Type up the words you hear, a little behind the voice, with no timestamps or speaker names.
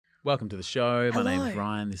Welcome to the show. Hello. My name's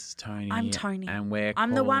Ryan. This is Tony. I'm Tony. And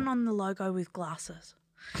I'm the one on the logo with glasses.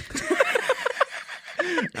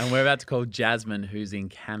 And we're about to call Jasmine, who's in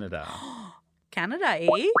Canada. Canada,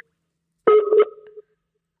 eh?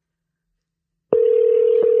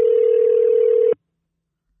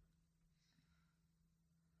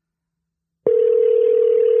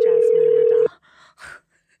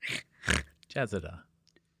 Jazada.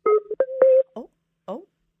 Oh.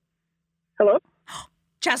 Hello?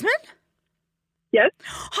 Jasmine? Yes?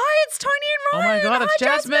 Hi, it's Tony Oh and Ryan. my God, it's Hi,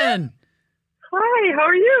 Jasmine. Hi, how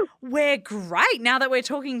are you? We're great now that we're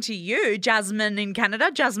talking to you, Jasmine in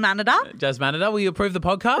Canada, Jasmanada. Jasmanada, will you approve the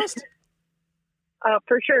podcast?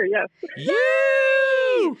 For sure, yes. Yay!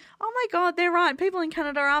 Oh my God, they're right. People in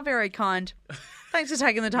Canada are very kind. Thanks for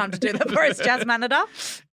taking the time to do that for us, Jasmanada.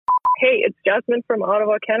 Hey, it's Jasmine from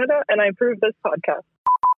Ottawa, Canada, and I approve this podcast.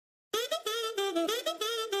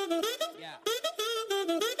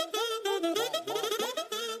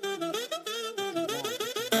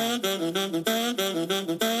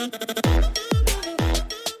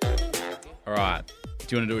 All right.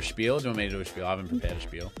 Do you want to do a spiel? Do you want me to do a spiel? I haven't prepared a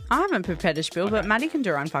spiel. I haven't prepared a spiel, but Maddy can do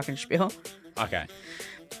her own fucking spiel. Okay.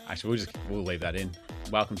 Actually, we'll leave that in.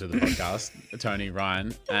 Welcome to the podcast, Tony,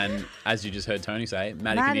 Ryan, and as you just heard Tony say,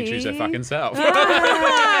 Maddy can introduce her fucking self.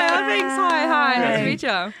 Hi, thanks. Hi. Nice to meet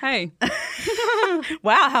you. Hey.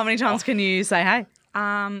 Wow, how many times can you say hey?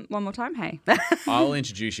 One more time. Hey. I'll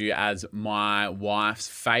introduce you as my wife's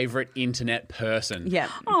favourite internet person. Yeah.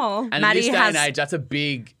 Oh. And Maddy in this day and has- age, that's a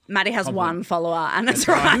big Maddy has compliment. one follower and it's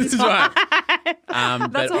Ryan. That's right. That's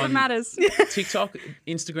but all that on matters. TikTok,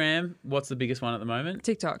 Instagram, what's the biggest one at the moment?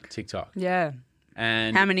 TikTok. TikTok. Yeah.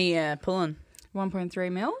 And How many pulling?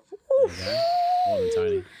 1.3 mil. there you go. More than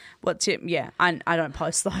Tony. What tip? Yeah, I don't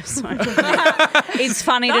post those. So it's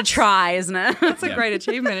funny to try, isn't it? That's a great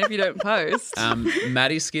achievement if you don't post.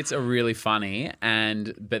 Maddy's skits are really funny,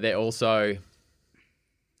 but they're also.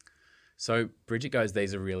 So Bridget goes,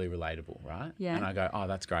 these are really relatable, right? Yeah. And I go, oh,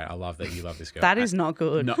 that's great. I love that you love this girl. That is not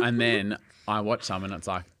good. No, and then I watch some and it's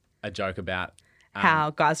like a joke about. How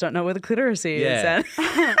guys don't know where the clitoris is. Yeah.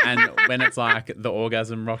 And when it's like the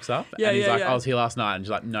orgasm rocks up and he's like, I was here last night. And she's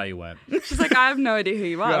like, no, you weren't. She's like, I have no idea who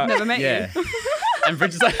you are. I've never met Yeah. you. And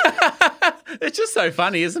Bridget's like, it's just so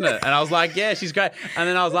funny, isn't it? And I was like, yeah, she's great. And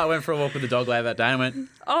then I was like, went for a walk with the dog later that day and went,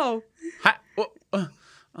 Oh. hi,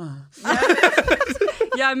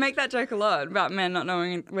 Yeah, I make that joke a lot about men not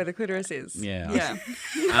knowing where the clitoris is. Yeah. Yeah.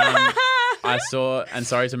 I saw, and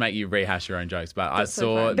sorry to make you rehash your own jokes, but I so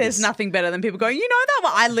saw fun. There's nothing better than people going, you know that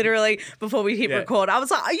one? I literally, before we hit record, I was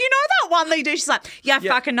like, you know that one that you do? She's like, yeah,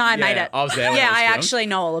 fucking know, I made it. I was there when it Yeah, was I filmed. actually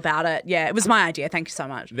know all about it. Yeah, it was my idea. Thank you so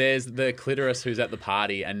much. There's the clitoris who's at the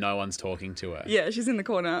party and no one's talking to her. Yeah, she's in the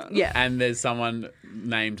corner. Yeah. And there's someone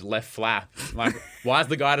named Left Flap. Like, why is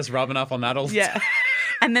the guy just rubbing up on that all the Yeah. time?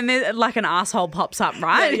 And then there's like an asshole pops up,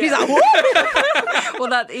 right? Yeah, He's yeah. like, woo! Well,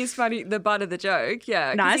 that is funny. The butt of the joke, yeah.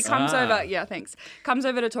 'Cause Nice. He comes Ah. over, yeah, thanks. Comes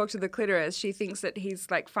over to talk to the clitoris. She thinks that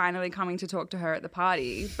he's like finally coming to talk to her at the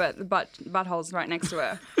party, but the butthole's right next to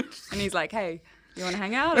her, and he's like, "Hey, you want to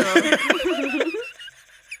hang out?" Or...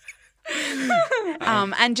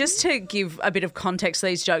 And just to give a bit of context to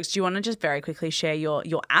these jokes, do you want to just very quickly share your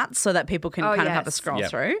 @, so that people can kind of have a yes. scroll Yep.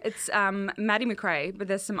 through? It's Maddy McRae, but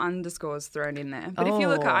there's some underscores thrown in there. But if you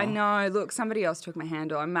look, I know. Look, somebody else took my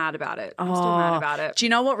handle. I'm mad about it. I'm still mad about it. Do you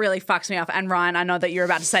know what really fucks me off? And Ryan, I know that you're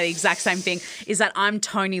about to say the exact same thing, is that I'm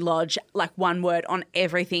Tony Lodge, like one word on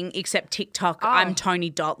everything except TikTok. I'm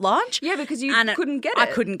Tony.Lodge. Yeah, because you couldn't get I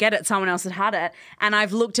it. couldn't get it. Someone else had it. And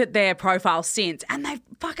I've looked at their profile since and they've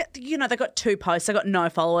they got 2 posts. They got no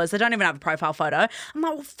followers. They don't even have a profile photo. I'm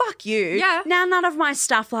like, well, fuck you. Yeah. Now none of my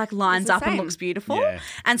stuff like lines the up and same. looks beautiful. Yeah.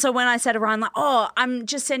 And so when I said to Ryan, like, oh, I'm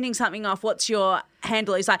just sending something off. What's your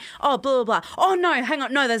handle? He's like, oh, blah, blah, blah. Oh, no, hang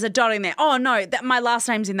on. No, there's a dot in there. Oh, no, my last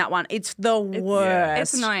name's in that one. It's the worst.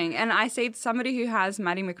 It's annoying. And I see somebody who has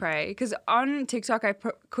Maddy McRae, because on TikTok I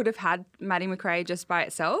could have had Maddy McRae just by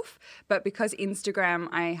itself, but because Instagram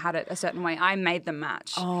I had it a certain way, I made them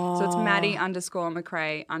match. So it's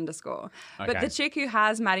Maddy_McRae_. But Okay. the chick who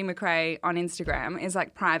has Maddy McRae on Instagram is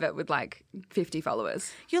like private with like 50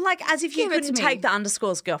 followers. You're like as if you Give it to couldn't me. take the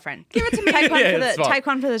underscores, girlfriend. Give it to me. Take one Yeah, for it's the fine. take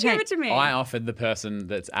one for the team. Give it to me. I offered the person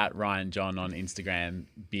that's at Ryan John on Instagram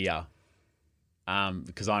beer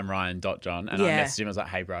because I'm Ryan.John and I Yeah. messaged him. I was like,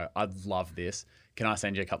 hey, bro, I'd love this. Can I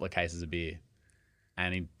send you a couple of cases of beer?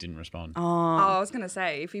 and he didn't respond. Oh, I was going to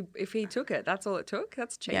say, if he took it, that's all it took.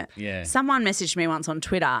 That's cheap. Yeah. Someone messaged me once on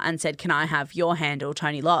Twitter and said, "Can I have your handle,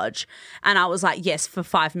 Tony Lodge?" And I was like, "Yes, for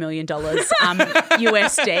 $5 million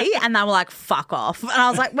USD." And they were like, "Fuck off." And I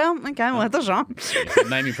was like, "Well, okay, worth a shot."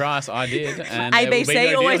 Name your price. I did. And there will be ABC no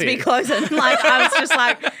deal always here. be closing. Like I was just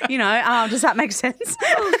like, does that make sense?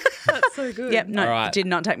 That's so good. Yep. No, All right. it did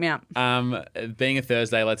not take me up. Being a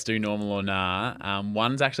Thursday, let's do normal or nah.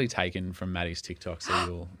 One's actually taken from Maddy's TikTok,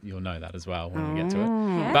 so you'll know that as well when we get to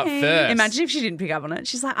it. But first, Imagine if she didn't pick up on it.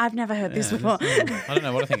 She's like, "I've never heard this before." I don't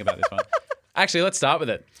know what to think about this one. Actually, let's start with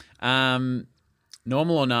it.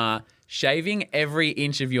 Normal or nah, shaving every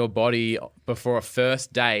inch of your body before a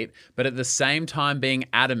first date, but at the same time being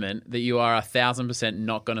adamant that you are 1,000%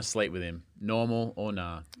 not going to sleep with him. Normal or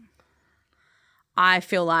nah? I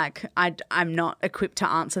feel like I'm not equipped to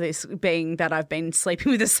answer this, being that I've been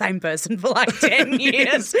sleeping with the same person for like 10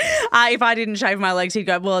 years. If I didn't shave my legs, he'd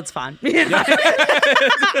go, "Well, it's fine."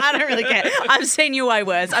 I don't really care. I've seen you way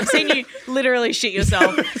worse. I've seen you literally shit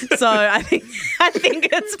yourself. So I think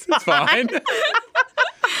it's fine.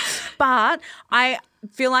 But I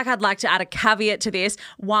feel like I'd like to add a caveat to this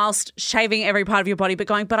whilst shaving every part of your body, but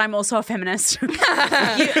I'm also a feminist. People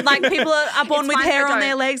are born with hair on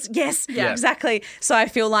their legs. Yes, exactly. So I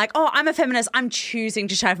feel like, I'm a feminist. I'm choosing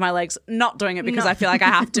to shave my legs, not doing it because I feel like I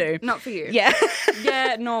have to. Not for you. Yeah.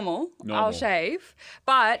 Yeah, normal. I'll shave.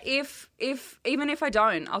 But even if I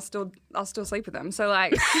don't, I'll still sleep with them. So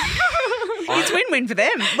like it's win-win for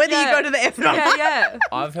them, whether you go to the F or not. Yeah.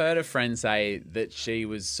 I've heard a friend say that she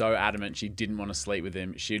was so adamant she didn't want to sleep with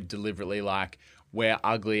him. She'd deliberately wear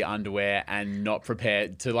ugly underwear and not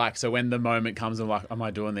prepared to so when the moment comes and am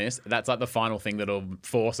I doing this? That's like the final thing that'll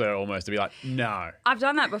force her almost to be like, no. I've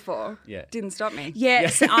done that before. Yeah. Didn't stop me.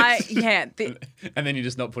 Yes, and then you're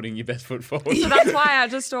just not putting your best foot forward. So that's why I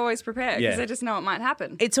just always prepare because Yeah. I just know it might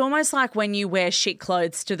happen. It's almost like when you wear chic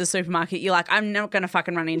clothes to the supermarket, you're like, "I'm not going to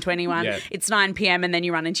fucking run into anyone." Yeah. It's 9 p.m. and then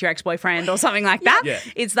you run into your ex-boyfriend or something like that. Yeah.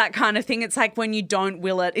 It's that kind of thing. It's like when you don't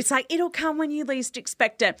will it. It's like it'll come when you least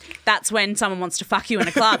expect it. That's when someone wants to fuck you in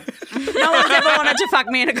a club. No one's ever wanted to fuck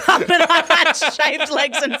me in a club, but I've had shaved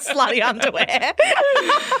legs and slutty underwear.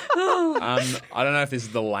 I don't know if this is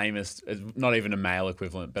the lamest, it's not even a male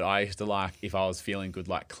equivalent, but I used to if I was feeling good,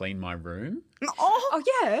 clean my room. Oh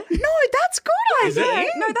yeah. No, that's good. I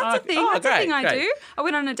think. No, that's a thing. That's a thing I great. do. I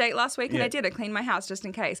went on a date last week and Yeah. I did. I cleaned my house just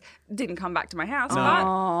in case. Didn't come back to my house.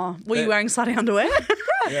 Oh, were you wearing slutty underwear?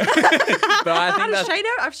 But I think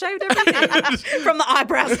I've shaved everything. From the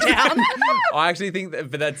eyebrows down. I actually think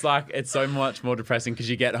that, but that's it's so much more depressing because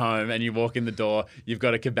you get home and you walk in the door, you've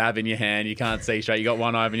got a kebab in your hand, you can't see straight, you got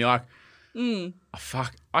one eye open, you're like, oh,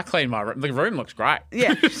 fuck, I cleaned my room. The room looks great.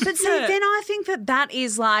 Yeah. But see, then I think that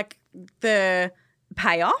is the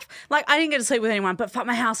payoff. I didn't get to sleep with anyone, but fuck,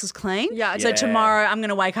 my house is clean. Yeah. So tomorrow I'm going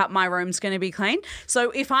to wake up, my room's going to be clean.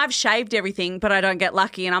 So if I've shaved everything, but I don't get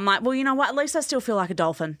lucky and I'm like, well, you know what? At least I still feel like a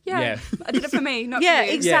dolphin. Yeah. I did it for me, not for Yeah,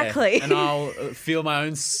 you. exactly. Yeah. And I'll feel my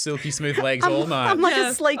own silky smooth legs all night. I'm like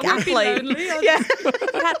a sleek athlete. Lonely. Yeah.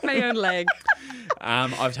 Pat my own leg.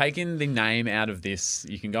 I've taken the name out of this.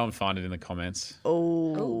 You can go and find it in the comments.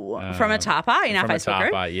 Oh, from a tapa in our From a Facebook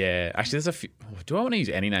group. tapa, yeah. Actually, there's a few. Do I want to use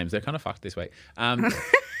any names? They're kind of fucked this week.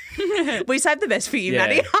 We saved the best for you, Yeah.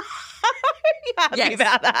 Maddie. Happy Yes.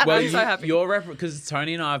 about that. Well, I'm so happy. because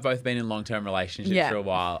Tony and I have both been in long-term relationships Yeah. for a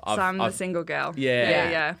while. So I'm the single girl. Yeah.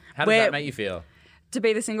 Yeah. How does that make you feel? To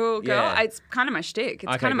be the single girl, Yeah. it's kind of my shtick. It's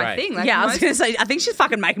Okay, kind of my great. thing. Yeah, I was going to say, I think she's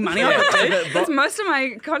fucking making money off it, dude. That's most of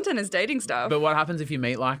my content is dating stuff. But what happens if you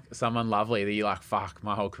meet someone lovely that you're like, fuck,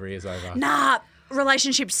 my whole career's over? Nah,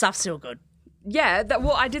 relationship stuff's still good. Yeah,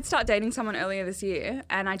 I did start dating someone earlier this year,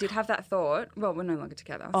 and I did have that thought. Well, we're no longer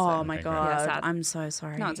together. Oh so. my Okay, God. Yeah, sad. I'm so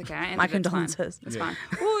sorry. No, it's okay. I ended My it. It's fine. condolences. It's fine.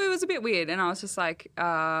 Well, it was a bit weird, and I was just like,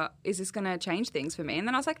 is this going to change things for me? And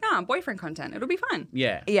then I was like, nah, boyfriend content. It'll be fine.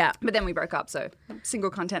 Yeah. Yeah. But then we broke up, so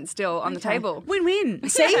single content still on the table. Win-win.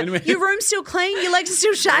 See, Win-win. your room's still clean, your legs are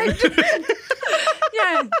still shaved.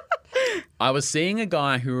 Yeah. I was seeing a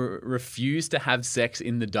guy who refused to have sex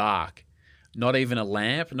in the dark. Not even a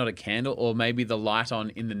lamp, not a candle, or maybe the light on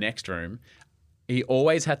in the next room. He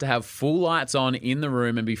always had to have full lights on in the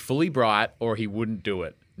room and be fully bright, or he wouldn't do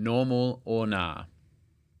it. Normal or nah?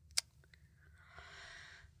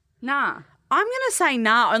 Nah. I'm going to say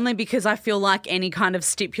nah, only because I feel like any kind of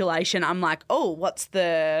stipulation, I'm like, oh, what's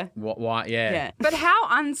the... What? Why? Yeah. Yeah. But how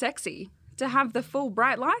unsexy to have the full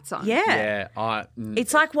bright lights on. Yeah. Yeah.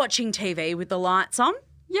 It's like watching TV with the lights on.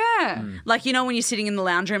 Yeah. Like, you know, when you're sitting in the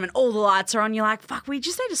lounge room and all the lights are on, you're like, fuck, we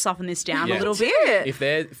just need to soften this down Yeah. a little bit. If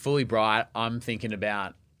they're fully bright, I'm thinking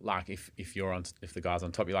about like if the guy's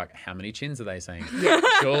on top, you're like, how many chins are they seeing?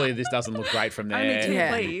 Surely this doesn't look great from there. Only two,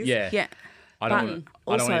 Yeah. please. Yeah. I don't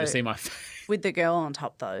want you to see my face. With the girl on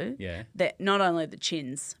top, though, Yeah. that not only the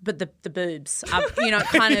chins, but the boobs are,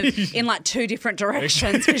 kind of in like two different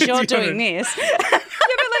directions because you're doing this. Yeah, but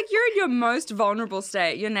like you're in your most vulnerable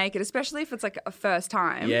state. You're naked, especially if it's like a first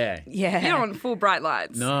time. Yeah. Yeah. You don't want full bright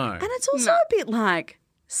lights. No. And it's also a bit like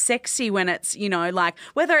sexy when it's, like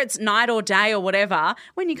whether it's night or day or whatever,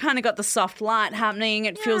 when you kind of got the soft light happening,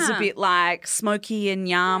 it feels a bit like smoky and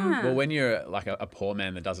yum. Well, when you're like a poor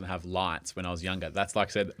man that doesn't have lights when I was younger, that's like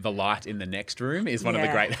I said, the light in the next room is one of the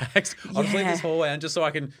great hacks. I'll just leave this hallway and just so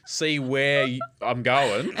I can see where I'm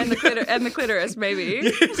going. And the clitoris,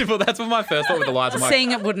 maybe. Well, that's what my first thought with the lights. I'm like,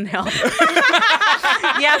 Seeing it wouldn't help.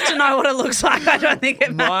 You have to know what it looks like. I don't think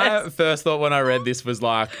it matters. my first thought when I read this was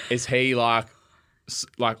like, is he like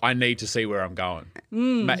I need to see where I'm going?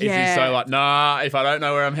 Is he so like, nah, if I don't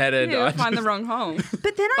know where I'm headed, You'll find the wrong home.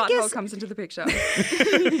 But then I Butthole guess, comes into the picture.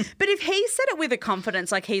 but if he said it with a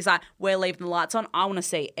confidence, like he's like, we're leaving the lights on, I want to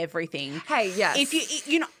see everything. Hey, yes. If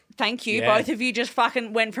you know, thank you. Yeah. Both of you just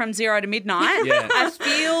fucking went from 0 to midnight. Yeah. I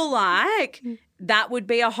feel like that would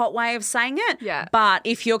be a hot way of saying it. Yeah. But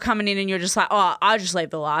if you're coming in and you're just like, oh, I just leave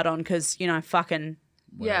the light on because, fucking,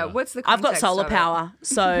 Yeah, what's the I've got context solar of it? power.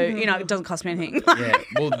 So, it doesn't cost me anything. Yeah.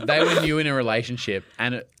 Well, they were new in a relationship,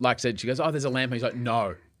 and like I said, she goes, "Oh, there's a lamp." And he's like,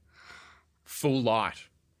 "No, full light."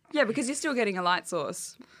 Yeah, because you're still getting a light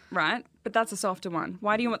source, right? But that's a softer one.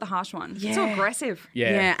 Why do you want the harsh one? It's so Yeah. aggressive.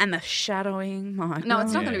 Yeah. And the shadowing. My No,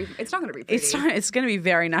 it's not God. going to be. It's not going to be pretty. It's going to be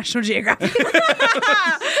very National Geographic.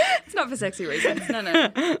 It's not for sexy reasons. No.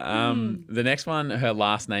 The next one, her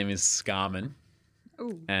last name is Scarman.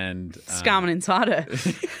 Ooh. And Scarman inside her.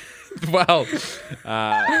 well,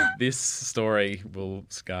 this story will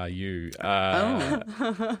scar you.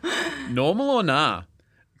 Normal or nah?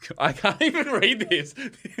 I can't even read this.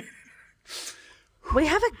 We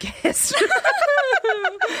have a guest.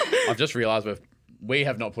 I've just realised we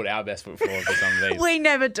have not put our best foot forward for some of these. We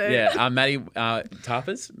never do. Yeah, Maddy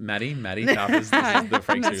Tarpers. Maddy Tarpers. This is the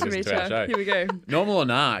freaks who Nice to listen meet to our you. show. Here we go. Normal or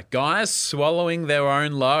nah? Guys swallowing their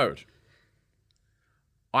own load.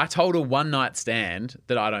 I told a one-night stand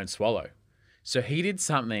that I don't swallow. So he did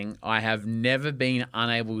something I have never been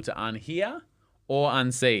unable to unhear or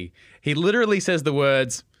unsee. He literally says the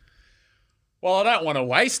words, "Well, I don't want to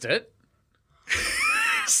waste it."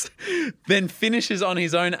 Then finishes on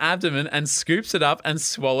his own abdomen and scoops it up and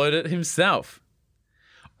swallowed it himself.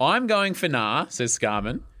 I'm going for nah, says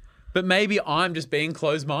Scarman, but maybe I'm just being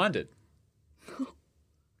closed-minded.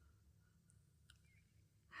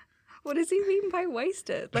 What does he mean by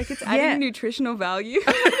wasted? Like it's adding nutritional value?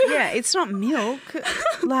 Yeah, it's not milk.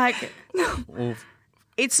 Like, Well,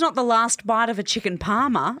 it's not the last bite of a chicken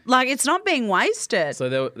parma. Like, it's not being wasted. so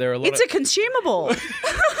there are a lot It's a consumable.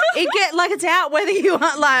 It's out whether you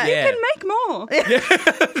are like. Yeah. You can make more.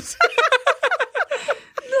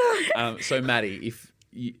 So Maddy, if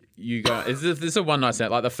you go, is this a one night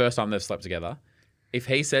stand? Like the first time they've slept together. If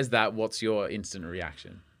he says that, what's your instant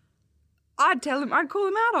reaction? I'd tell him. I'd call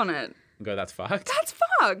him out on it. And go, that's fucked. That's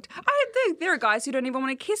fucked. There are guys who don't even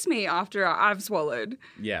want to kiss me after I've swallowed.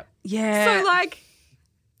 Yeah, Yeah. So like,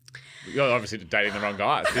 you're obviously dating the wrong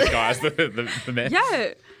guy. This guy's the man.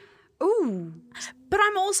 yeah. Ooh. But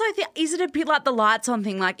I'm also is it a bit like the lights on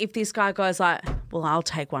thing? Like if this guy goes like, well, I'll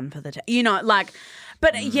take one for the day.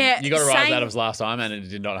 But yeah. You got to rise out of his last time, and it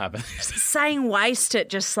did not happen. Saying waste it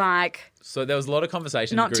just like, So there was a lot of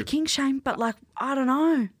conversation. not in the to group. king shame, but like, I don't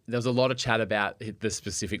know. There was a lot of chat about the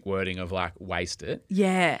specific wording of like waste it.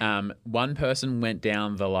 Yeah. One person went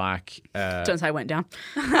down the like. Don't say went down.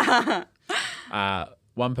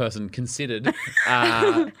 One person considered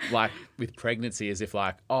like with pregnancy as if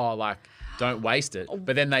like, oh, like don't waste it.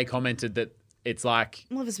 But then they commented that it's like,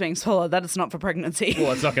 Well, if it's being swallowed, that is not for pregnancy.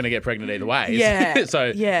 well, it's not going to get pregnant either way. Yeah,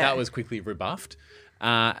 So yeah. that was quickly rebuffed.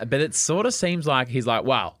 But it sort of seems like he's like,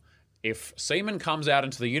 well, if semen comes out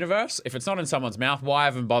into the universe, if it's not in someone's mouth, why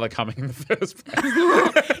even bother coming in the first place?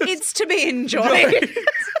 It's to be enjoyed.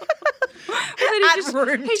 At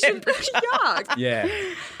room temperature. Yuck. Yeah.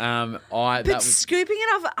 But scooping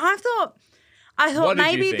it off, I thought What did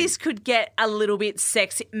you maybe think? this could get a little bit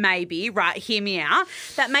sexy. Maybe, right? Hear me out.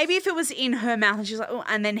 That maybe if it was in her mouth and she's like, oh,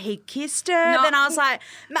 and then he kissed her, No. then I was like,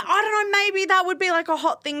 I don't know, maybe that would be like a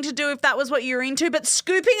hot thing to do if that was what you're into. But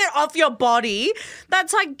scooping it off your body,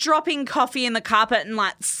 that's like dropping coffee in the carpet and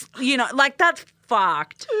like, like that's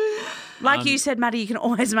fucked. Like you said, Maddy, you can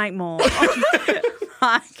always make more.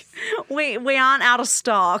 Like we aren't out of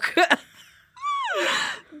stock.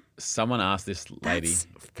 Someone asked this lady,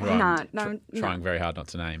 who Nah, I'm no, trying very hard not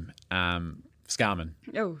to name, Scarman.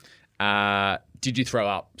 Oh. Did you throw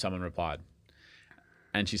up? Someone replied.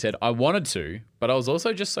 And she said, I wanted to, but I was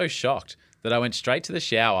also just so shocked that I went straight to the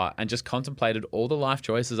shower and just contemplated all the life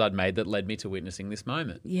choices I'd made that led me to witnessing this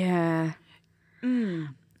moment. Yeah. Though,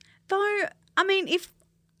 I mean, if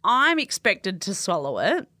I'm expected to swallow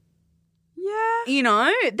it,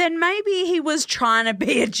 then maybe he was trying to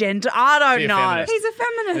be a gentle. I don't know. Feminist. He's a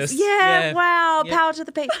feminist. Yeah, wow, power to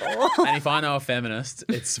the people. And if I know a feminist,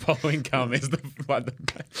 it's swallowing cum is the one.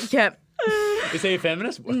 Yep. Is he a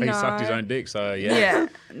feminist? Well, he sucked his own dick, so yeah. Yeah.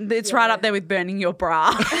 It's right up there with burning your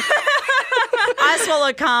bra. I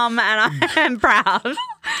swallow cum and I am proud.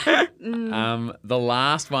 The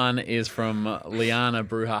last one is from Liana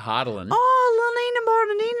Bruja Hardeland. Oh,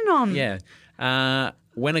 Lanina Moraninanon. Yeah.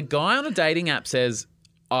 When a guy on a dating app says,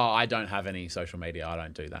 I don't have any social media, I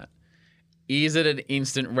don't do that, is it an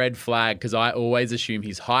instant red flag? Because I always assume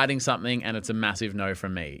he's hiding something and it's a massive no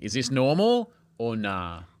from me. Is this normal or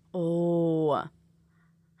nah? Oh.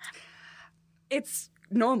 It's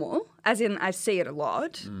normal, as in I see it a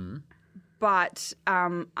lot, but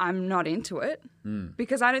I'm not into it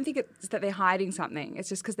because I don't think it's that they're hiding something. It's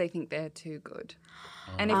just because they think they're too good.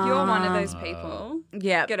 And if you're one of those people,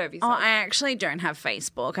 get over yourself. Oh, I actually don't have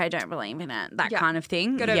Facebook. I don't believe in it. That kind of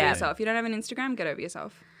thing. Get over yourself. You don't have an Instagram, get over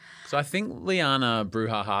yourself. So I think Liana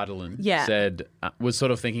Bruja Hardeland said, was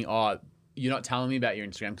sort of thinking, you're not telling me about your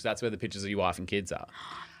Instagram because that's where the pictures of your wife and kids are.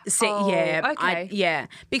 See, okay.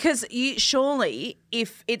 Because surely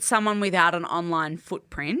if it's someone without an online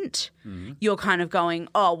footprint, you're kind of going,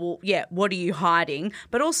 what are you hiding?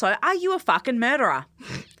 But also, are you a fucking murderer?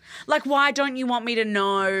 Like, why don't you want me to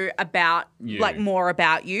know about, more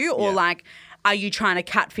about you? Or are you trying to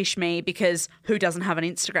catfish me because who doesn't have an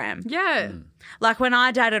Instagram? Yeah. Like when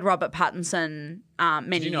I dated Robert Pattinson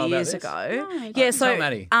many years ago. No, so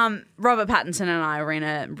Maddy. Robert Pattinson and I were in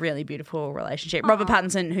a really beautiful relationship. Robert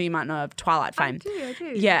Pattinson, who you might know of Twilight fame. I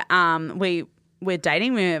do. Yeah, we're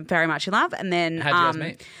dating. We're very much in love. And then How'd you guys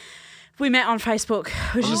meet? We met on Facebook,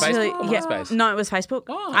 which is Facebook really or MySpace? No, it was Facebook.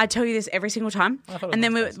 Oh. I tell you this every single time. And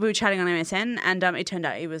then we MySpace. were chatting on MSN, and it turned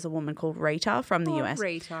out it was a woman called Rita from the US,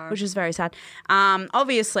 Rita. which was very sad.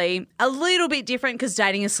 Obviously, a little bit different because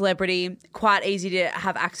dating a celebrity, quite easy to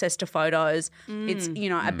have access to photos. It's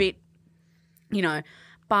a bit,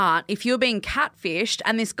 But if you're being catfished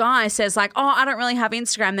and this guy says like, I don't really have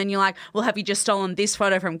Instagram, then you're like, well, have you just stolen this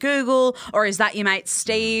photo from Google, or is that your mate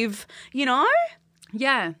Steve?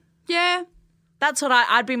 Yeah. Yeah. That's what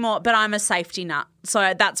I'd be more, but I'm a safety nut.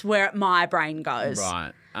 So that's where my brain goes.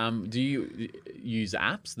 Right. Do you use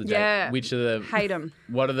apps? Yeah. Which are the... Hate them.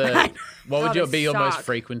 What are the... What would they be your most suck.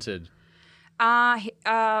 frequented? Hinge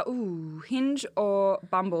or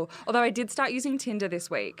Bumble. Although I did start using Tinder this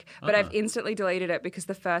week, but I've instantly deleted it because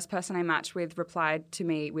the first person I matched with replied to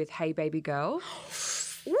me with, "Hey, baby girl."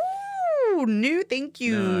 Ooh, no, thank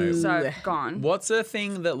you. No. So gone. What's a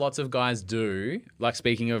thing that lots of guys do, like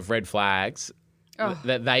speaking of red flags,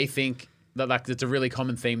 that they think that like it's a really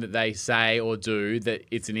common theme that they say or do that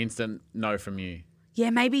it's an instant no from you? Yeah,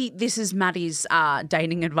 maybe this is Maddy's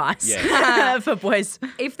dating advice for boys.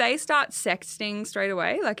 If they start sexting straight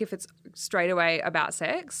away, like if it's straight away about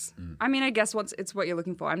sex, I mean, I guess it's what you're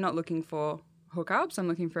looking for. I'm not looking for hookups. I'm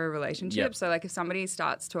looking for a relationship. Yep. So like if somebody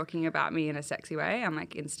starts talking about me in a sexy way, I'm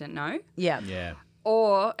like instant no. Yeah. Yeah.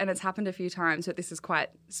 Or, and it's happened a few times, but this is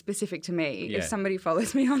quite specific to me, Yeah. if somebody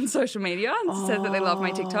follows me on social media and says that they love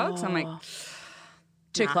my TikToks, I'm like,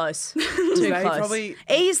 Too close. Too close. probably-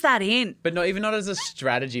 Ease that in. But not as a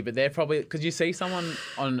strategy, but they're probably... Because you see someone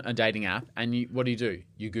on a dating app and what do?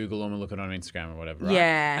 You Google them and look at it on Instagram or whatever, right?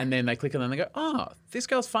 Yeah. And then they click on them and they go, this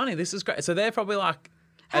girl's funny. This is great. So they're probably like...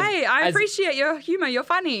 hey, I appreciate your humour. You're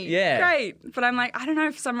funny. Yeah. Great. But I'm like, I don't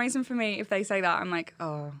know, for some reason for me, if they say that, I'm like,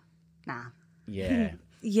 oh, nah. Yeah.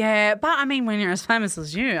 Yeah, but I mean, when you're as famous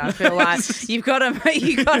as you, I feel like you got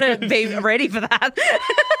to be ready for that.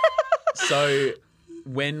 So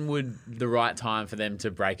when would the right time for them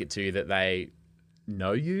to break it to you that they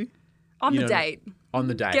know you? On You the know, date. On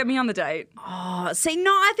the date. Get me on the date. Oh, see,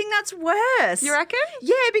 no, I think that's worse. You reckon?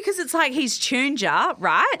 Yeah, because it's like he's tuned you,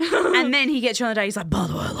 right? And then he gets you on the day. He's like, by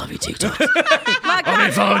the way, I love your TikTok. Like, I've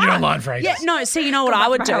been following you online for ages. Yeah, no, see, you know what I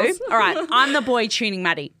would do? house. All right, I'm the boy tuning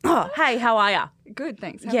Maddy. Oh, hey, how are ya? good,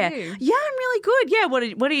 thanks. How Yeah. are you? Yeah, I'm really good. Yeah, what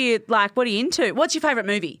are you like? What are you into? What's your favourite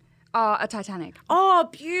movie? A Titanic. Oh,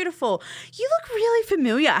 beautiful. You look really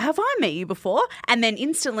familiar. Have I met you before? And then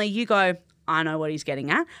instantly you go, I know what he's getting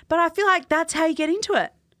at. But I feel like that's how you get into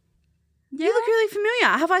it. Yeah. You look really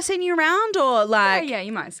familiar. Have I seen you around or like... Yeah,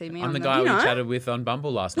 you might see me. I'm on the guy we know. chatted with on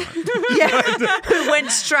Bumble last night. Yeah, who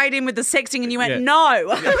went straight in with the sexting and you went, Yeah.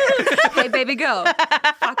 no. Hey, baby girl,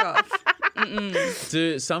 fuck off.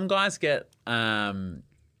 Do some guys get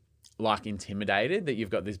like intimidated that you've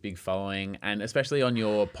got this big following, and especially on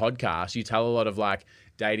your podcast, you tell a lot of like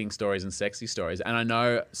dating stories and sexy stories, and I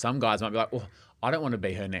know some guys might be like, well, I don't want to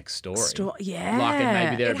be her next story. Yeah. Like, and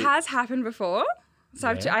maybe they're It has happened before. So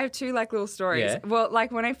I have two like little stories. Yeah. Well,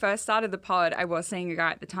 like when I first started the pod, I was seeing a guy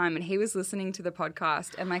at the time and he was listening to the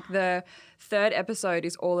podcast, and like the third episode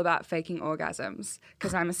is all about faking orgasms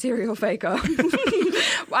because I'm a serial faker.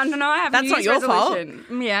 I don't know. I have That's New not Year's your fault.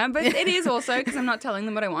 resolution. Yeah, but it is also because I'm not telling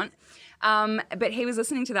them what I want. But he was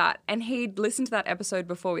listening to that and he'd listened to that episode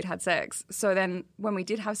before we'd had sex. So then when we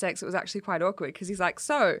did have sex, it was actually quite awkward because he's like,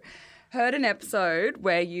 so heard an episode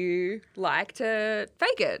where you like to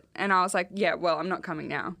fake it. And I was like, yeah, well, I'm not coming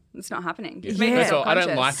now. It's not happening. You've made me First of all, I don't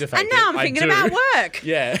self-conscious. like to fake And now it. I'm I thinking do. about work.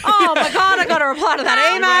 Yeah. Oh my God, I got to reply to that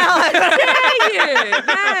email.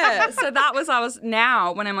 Yeah. So that was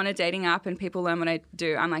now when I'm on a dating app and people learn what I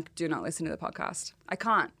do, I'm like, do not listen to the podcast. I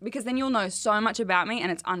can't, because then you'll know so much about me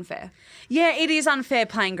and it's unfair. Yeah, it is unfair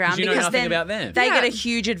playing ground 'Cause you know because nothing then about them. they Yeah. get a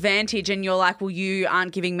huge advantage and you're like, well, you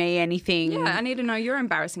aren't giving me anything. Yeah, I need to know your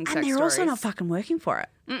embarrassing sex And they're stories. also not fucking working for it.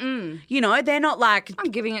 You know, they're not like I'm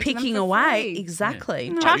giving it to them picking for away. free.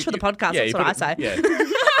 Exactly. Charge for the podcast, Yeah, that's you what I put say. it- Yeah.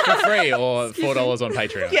 For free or $4 on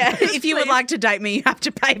Patreon. Yeah, if you would like to date me, you have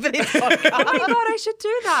to pay for this podcast. Oh my God, I should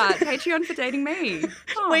do that. Patreon for dating me.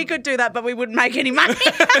 Oh. We could do that, but we wouldn't make any money.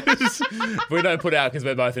 We don't put out because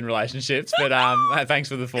we're both in relationships, but thanks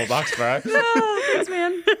for the $4, bro. Thanks,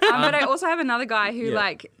 man. But I also have another guy who, Yeah.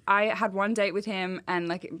 like, I had one date with him and,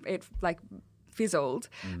 like, it like, fizzled.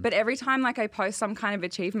 But every time, like, I post some kind of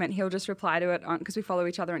achievement, he'll just reply to it because we follow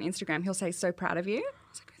each other on Instagram. He'll say, so proud of you. I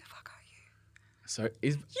was like, who the fuck are you? So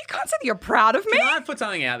is You can't say that you're proud of me. Can I put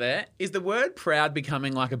something out there? Is the word proud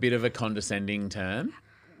becoming like a bit of a condescending term?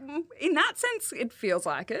 In that sense, it feels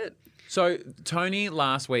like it. So Tony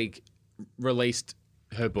last week released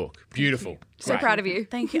her book. Beautiful. So Great. proud of you.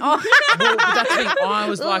 Thank you. Oh. Well, but that's the thing. I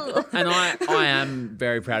was like, and I am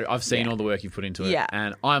very proud. I've seen all the work you've put into it. Yeah.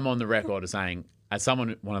 And I'm on the record as saying, as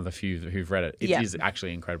someone, one of the few who've read it, it is Yeah.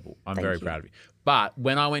 actually incredible. I'm Thank very you. proud of you. But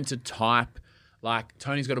when I went to type, like,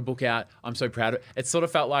 Tony's got a book out, I'm so proud of it. It sort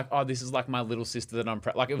of felt like, oh, this is like my little sister that I'm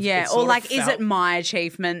proud. Like, it was, Yeah, it sort or of like, is felt- it my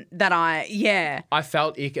achievement that I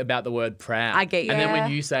felt ick about the word proud. I get you. And then Yeah.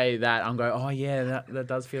 when you say that, I'm going, oh, yeah, that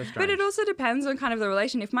does feel strange. But it also depends on kind of the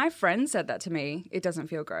relation. If my friend said that to me, it doesn't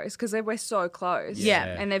feel gross because we're so close. Yeah.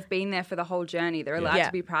 And they've been there for the whole journey. They're allowed Yeah.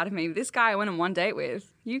 to be proud of me. This guy I went on one date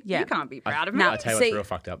with, you can't be proud of me. No. I tell you See- what's real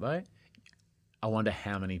fucked up, though. I wonder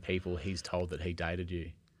how many people he's told that he dated you.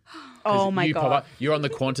 Oh my You pop God. up- you're on the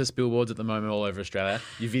Qantas billboards at the moment all over Australia.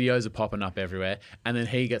 Your videos are popping up everywhere. And then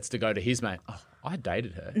he gets to go to his mate. Oh, I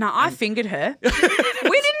dated her. No, I fingered her. We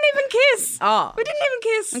didn't even kiss. Oh. We didn't even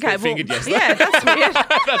kiss. Okay, well, fingered yesterday. yeah, that's weird.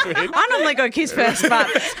 That's weird. I normally go kiss first, but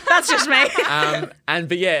that's just me.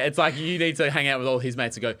 But yeah, it's like you need to hang out with all his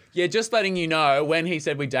mates and go, yeah, just letting you know, when he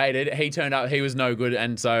said we dated, he turned up, he was no good,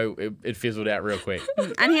 and so it fizzled out real quick.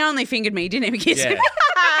 And he only fingered me, he didn't even kiss Yeah. me.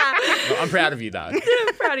 Well, I'm proud of you, though.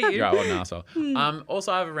 I'm proud of you. You're right, what an arsehole.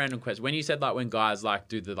 Also, I have a random question. When you said, like, when guys, like,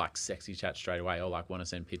 do the, like, sexy chat straight away or, like, want to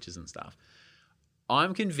send pictures and stuff,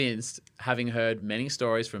 I'm convinced, having heard many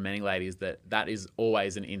stories from many ladies, that is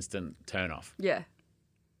always an instant turn-off. Yeah.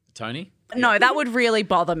 Tony? No, that would really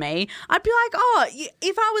bother me. I'd be like, oh,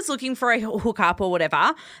 if I was looking for a hookup or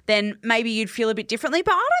whatever, then maybe you'd feel a bit differently.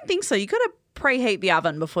 But I don't think so. You got to preheat the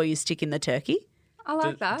oven before you stick in the turkey. I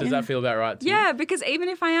like that. Does that feel about right to you? Yeah, because even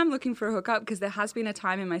if I am looking for a hookup, because there has been a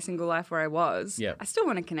time in my single life where I was, Yeah. I still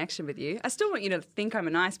want a connection with you. I still want you to think I'm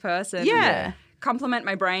a nice person. Yeah. Compliment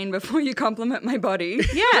my brain before you compliment my body.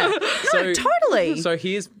 Yeah. So- No, totally. So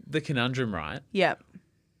here's the conundrum, right? Yep.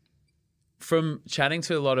 From chatting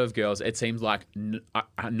to a lot of girls, it seems like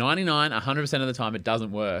 99, 100% of the time it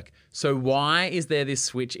doesn't work. So why is there this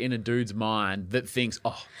switch in a dude's mind that thinks,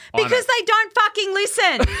 oh, I know. Because they don't fucking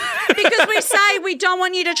listen. Because we say we don't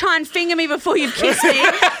want you to try and finger me before you've kissed me,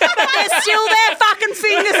 but they're still there, fucking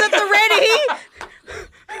fingers at the ready.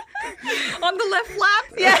 On the left lap.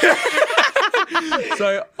 Yeah.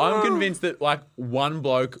 So I'm convinced that like one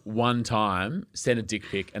bloke one time sent a dick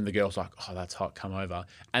pic and the girl's like, oh, that's hot, come over.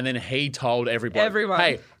 And then he told everybody, Everyone.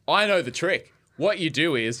 hey, I know the trick. What you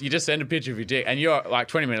do is you just send a picture of your dick and you're like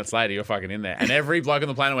 20 minutes later, you're fucking in there. And every bloke on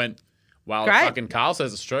the planet went, well, Great. fucking Carl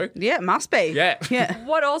says it's true. Yeah, it must be. Yeah. Yeah.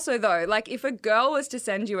 What also, though, like if a girl was to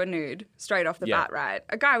send you a nude straight off the Yeah. bat, right,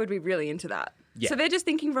 a guy would be really into that. Yeah. So they're just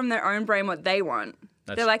thinking from their own brain what they want.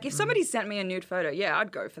 That's- They're like, if somebody sent me a nude photo, yeah,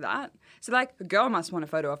 I'd go for that. So like, a girl must want a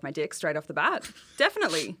photo of my dick straight off the bat.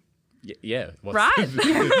 Definitely. Yeah. Right?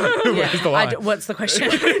 Where's the line? What's the question?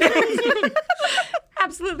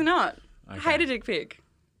 Absolutely not. I hate a dick pic.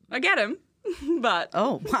 I get him, but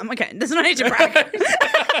Oh, okay. There's no need to brag.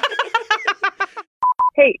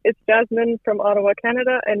 Hey, it's Jasmine from Ottawa,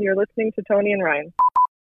 Canada, and you're listening to Tony and Ryan.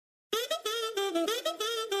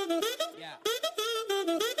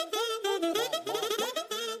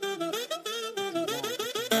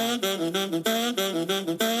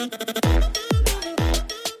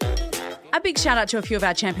 A big shout out to a few of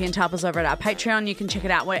our champion tappers over at our Patreon. You can check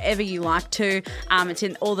it out wherever you like to. It's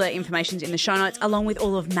in all the information's in the show notes, along with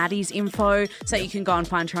all of Maddy's info. So you can go and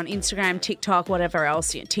find her on Instagram, TikTok, whatever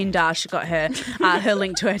else. Tinder. She's got her her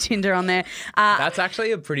link to her Tinder on there. That's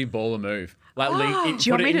actually a pretty baller move. Like, do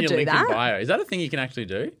you want me to do that? Bio. Is that a thing you can actually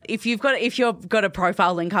do? If you've got a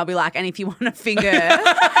profile link, I'll be like, and if you want to finger.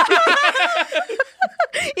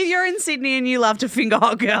 If you're in Sydney and you love to finger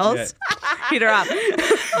hot girls, hit her up.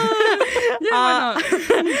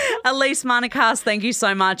 Elise Marnicast, thank you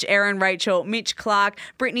so much. Erin Rachel, Mitch Clark,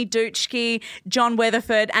 Brittany Dutschke, John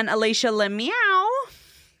Weatherford, and Alicia Lemieux.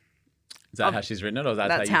 Is that how she's written it, or is that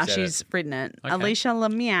That's how she's written it. Okay. Alicia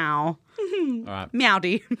Lemieux. All right.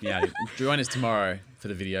 Meowdy. Yeah. Join us tomorrow for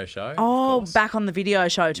the video show. Oh, back on the video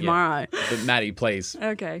show tomorrow. Yeah. But Maddy, please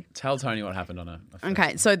okay. tell Tony what happened on a first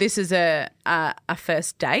Okay, so this is a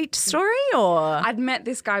first date story, or I'd met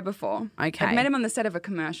this guy before. Okay. I'd met him on the set of a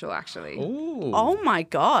commercial, actually. Ooh. oh my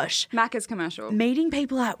gosh, Macca's commercial. meeting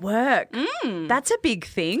people at work. That's a big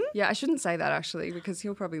thing. Yeah, I shouldn't say that, actually, because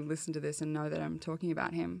he'll probably listen to this and know that I'm talking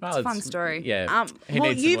about him. Well, it's a fun story. Yeah. He Well,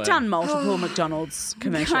 needs to you've learn. done multiple McDonald's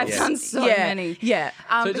commercials. I've done so many. Yeah,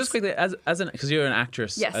 So just quickly, because you're an actress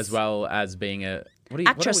Yes. as well as being a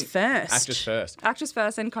Actress first. Actress first. Actress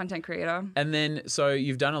first and content creator. And then, so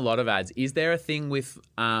you've done a lot of ads. Is there a thing with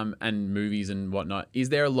and movies and whatnot? Is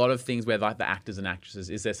there a lot of things where like the actors and actresses?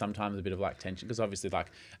 Is there sometimes a bit of like tension? Because obviously, like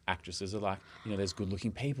actresses are like, there's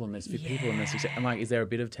good-looking people and there's fit people and there's and like, is there a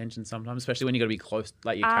bit of tension sometimes, especially when you got to be close,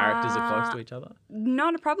 like your characters are close to each other?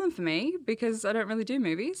 Not a problem for me because I don't really do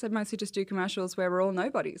movies. I mostly just do commercials where we're all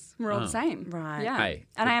nobodies. We're all the same. Right. Yeah. Hey.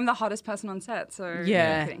 And I am the hottest person on set. So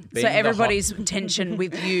yeah. kidding. Being So the everybody's tension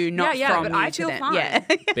with you, not Yeah, from but you I to feel them. fine. Yeah,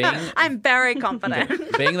 Being- I'm very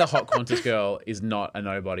confident. Being the hot Qantas girl is not a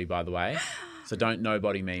nobody, by the way. So don't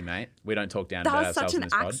nobody me, mate. We don't talk down That about was ourselves such in an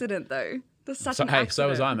this pod. accident, though. That's such So, an hey, accident. so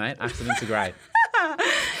was I, mate. Accidents are great.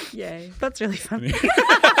 Yay. That's really funny.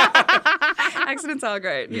 Accidents are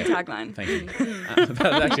great. New tagline. Thank you.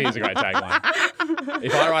 That actually is a great tagline.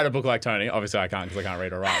 If I write a book like Tony, obviously I can't because I can't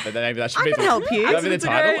read or write, but then maybe that should be can help you. That'd be the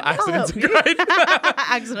title. Accidents are great.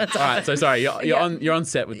 Accidents. All right, so sorry, you're on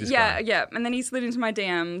set with this guy. Yeah. And then he slid into my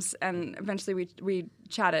DMs and eventually we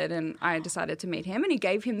chatted and I decided to meet him and he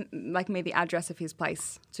gave him me the address of his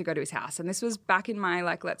place to go to his house. And this was back in my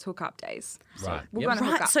let's hook up days. So Right. we're Yep. gonna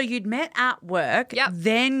hook Right, up. so you'd met at work, Yep.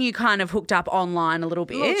 then you kind of hooked up online a little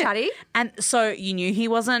bit. little chatty. And so you knew he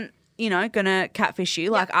wasn't, gonna catfish you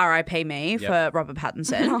like RIP me for Robert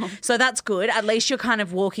Pattinson. So that's good. At least you're kind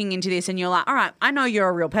of walking into this and you're like, all right, I know you're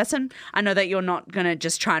a real person. I know that you're not going to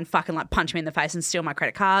just try and fucking punch me in the face and steal my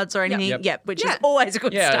credit cards or anything. Yep. Which is always a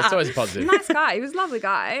good Yeah, start. it's always a positive. Nice guy. He was a lovely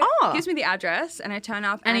guy. Oh. Gives me the address and I turn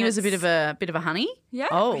up and he was a it's- bit of a honey. Yeah.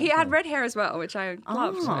 Oh. He had red hair as well, which I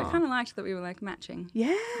loved. Oh. I kind of liked that we were matching. Yeah,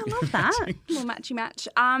 I love that. Little matchy match.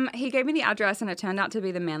 He gave me the address and it turned out to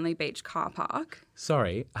be the Manly Beach car park.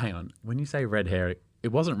 Sorry, hang on. When you say red hair,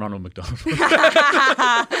 it wasn't Ronald McDonald.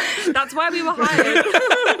 That's why we were hired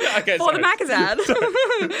Okay, for sorry. the Macca's ad.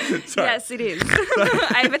 Sorry. Yes, it is.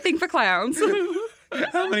 I have a thing for clowns.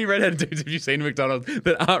 How many redhead dudes have you seen in McDonald's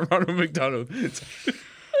that aren't Ronald McDonald?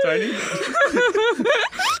 Tony?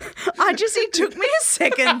 It took me a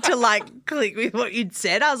second to click with what you'd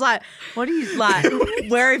said. I was like, what are you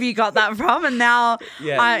where have you got that from? And now,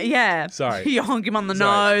 Sorry. you honk him on the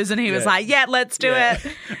Sorry. nose and he was Yeah. like, yeah, let's do it.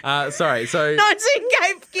 Sorry, so... No, so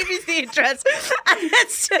he give us the address and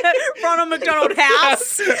it's Ronald McDonald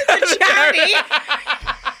House, the charity.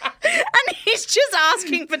 And he's just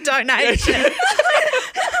asking for donations.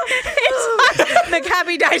 It's like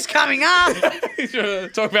McHappy Day's coming up.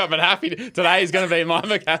 Talk about McHappy. Today is going to be my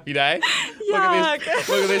McHappy Day. Look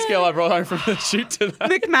at this girl I brought home from the shoot today.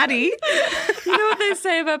 McMaddy. You know what they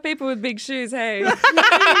say about people with big shoes, hey?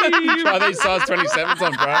 Try these size 27s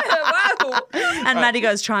on, bro. Wow. And Maddie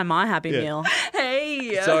goes, try my Happy Meal.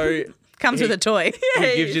 Hey. So... Comes with a toy.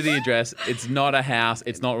 He gives you the address. It's not a house.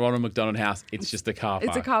 It's not Ronald McDonald House. It's just a car park.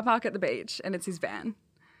 It's a car park at the beach and it's his van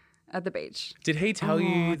at the beach. Did he tell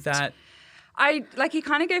you that... He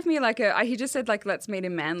kind of gave me he just said let's meet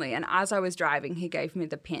in Manly. And as I was driving, he gave me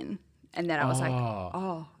the pin. And then I was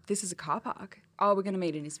this is a car park. Oh, we're going to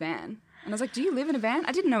meet in his van. And I was like, do you live in a van?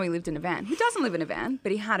 I didn't know he lived in a van. He doesn't live in a van,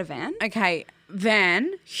 but he had a van. Okay,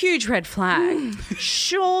 van, huge red flag.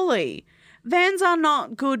 Surely vans are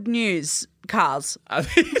not good news cars.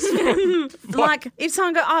 Like, if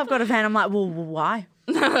someone goes, I've got a van, I'm like, well why?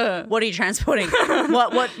 What are you transporting?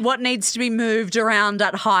 What needs to be moved around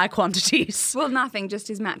at high quantities? Well, nothing, just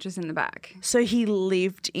his mattress in the back. So he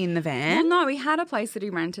lived in the van? Well, no, he had a place that he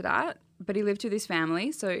rented at, but he lived with his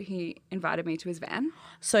family, so he invited me to his van.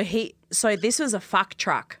 So this was a fuck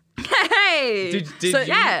truck. Hey!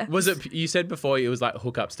 Did was it, you said before it was like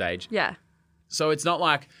hookup stage. Yeah. So it's not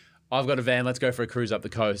like, I've got a van, let's go for a cruise up the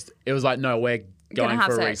coast. It was like, no, we're going have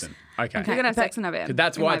for a sex. reason. Okay. We're going to have sex in our van. 'Cause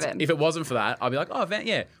that's In why, my van. if it wasn't for that, I'd be like, oh, van,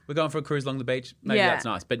 yeah, we're going for a cruise along the beach. Maybe Yeah. that's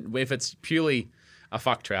nice. But if it's purely a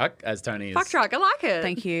fuck truck, as Tony is. Fuck truck, I like it.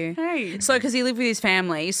 Thank you. Hey. So because he lived with his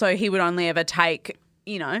family, so he would only ever take,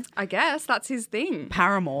 I guess that's his thing.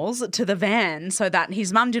 paramours to the van so that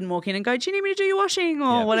his mum didn't walk in and go, do you need me to do your washing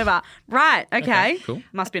or Yeah. whatever? Right, okay. cool.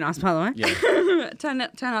 Must be nice, by the way. Yeah. Turn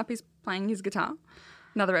up, he's playing his guitar.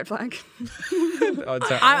 Another red flag. I'd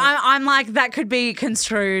say- I'm like, that could be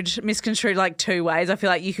misconstrued like two ways. I feel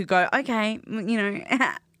like you could go, okay,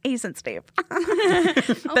 he's sensitive.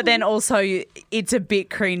 But then also it's a bit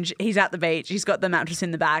cringe. He's at the beach. He's got the mattress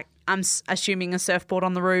in the back. I'm assuming a surfboard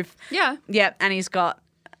on the roof. Yeah. Yep, and he's got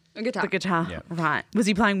A guitar. the guitar. Yeah. Right. Was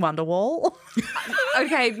he playing Wonderwall?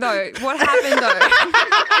 Okay, no. What happened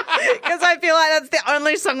though? Because I feel like that's the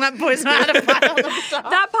only song that boys know how to play on the guitar.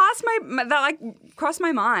 that crossed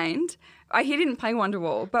my mind. He didn't play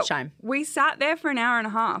Wonderwall, but Shame. we sat there for an hour and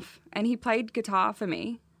a half, and he played guitar for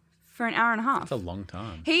me for an hour and a half. That's a long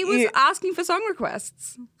time. He was asking for song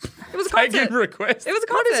requests. It was a Taking concert. requests. It was a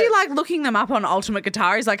concert. What is he like looking them up on Ultimate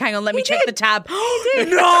Guitar? He's like, hang on, let me check did. the tab. He did.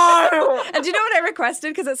 No! And do you know what I requested?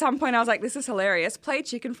 Because at some point I was like, this is hilarious. Play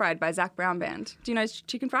Chicken Fried by Zach Brown Band. Do you know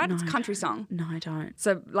Chicken Fried? It's a country song. No, I don't.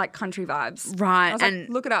 So like country vibes. Right, I was like, and-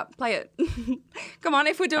 look it up. Play it. Come on,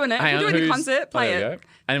 if we're doing it. Hang if on, we're doing a who's- concert, play there we it. go.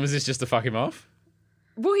 And was this just to fuck him off?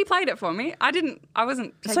 Well, he played it for me. I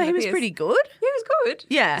wasn't taking So he the was piss. pretty good? He was good.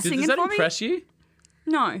 Yeah. Does Singing that for me? impress you?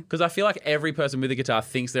 No. Because I feel like every person with a guitar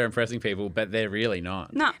thinks they're impressing people, but they're really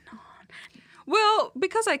not. No. Well,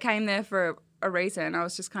 because I came there for a reason, I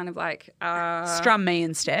was just kind of like, Strum me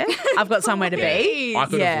instead. I've got somewhere to be. I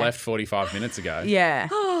could Yeah. have left 45 minutes ago. Yeah.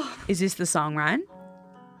 Is this the song, Ryan?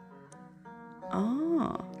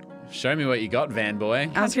 Oh. Show me what you got, van boy.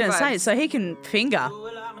 I was Country going to say, vibes. so he can finger.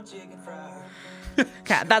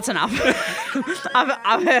 Okay, that's enough.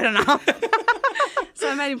 I've heard enough. so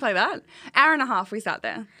I made him play that. Hour and a half we sat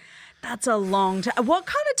there. That's a long time. What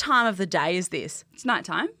kind of time of the day is this? It's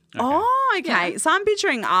nighttime. Oh, okay. Yeah. So I'm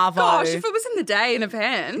picturing Arvo. Gosh, if it was in the day in a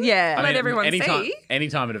van, Yeah. I let mean, everyone see. Any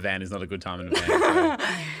time in a van is not a good time in a van.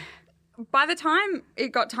 So. By the time it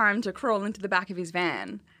got time to crawl into the back of his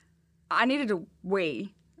van, I needed a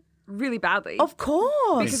wee really badly. Of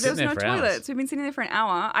course. because there was sitting no there for hours. toilets. We've been sitting there for an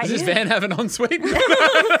hour. Does this van have an ensuite?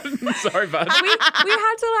 Sorry, bud. we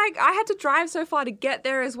had to I had to drive so far to get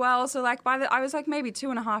there as well. So I was like maybe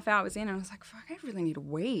 2.5 hours in, and I was like, fuck, I really need a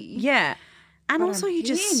wee. Yeah. And But also I'm you're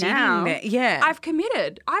just here sitting now. there. Yeah. I've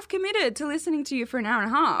committed to listening to you for an hour and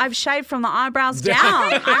a half. I've shaved from the eyebrows down.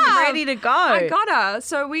 I'm ready to go. I gotta.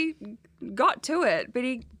 So we got to it, but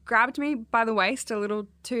he grabbed me by the waist a little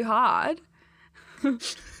too hard.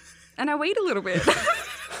 And I weed a little bit.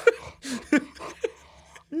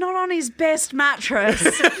 Not on his best mattress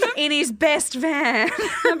in his best van.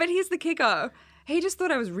 No, but here's the kicker. He just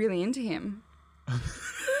thought I was really into him.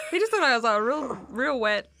 He just thought I was real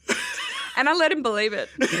wet. And I let him believe it.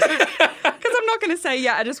 Because I'm not going to say,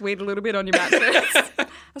 yeah, I just weed a little bit on your mattress. I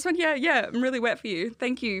just went, yeah, I'm really wet for you.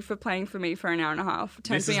 Thank you for playing for me for an hour and a half. It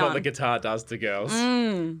turns This is me what on. the guitar does to girls.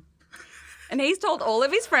 And he's told all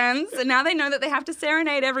of his friends, and now they know that they have to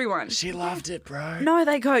serenade everyone. She loved it, bro. No,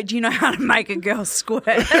 they go, do you know how to make a girl squirt?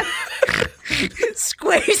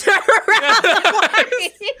 Squeeze her around the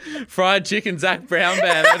place. Fried chicken, Zach Brown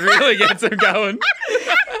band. That really gets him going.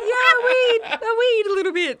 Yeah, I weed a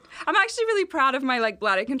little bit. I'm actually really proud of my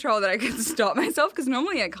bladder control that I can stop myself because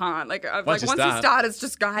normally I can't. Once you start, it's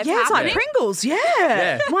just guys. Yeah, it's like happening. Pringles,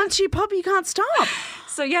 yeah. Once you pop, you can't stop.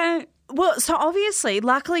 So yeah, Well, so obviously,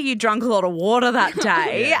 luckily you drank a lot of water that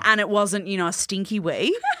day and it wasn't, a stinky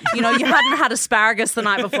wee. You hadn't had asparagus the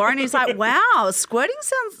night before and he's like, wow, squirting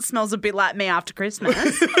smells a bit like me after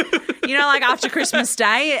Christmas. You know, like after Christmas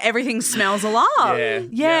Day, everything smells a lot. Yeah.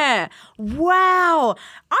 Yeah. Wow.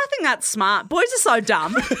 I think that's smart. Boys are so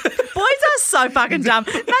dumb. Boys are so fucking dumb.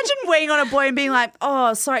 Imagine weeing on a boy and being like,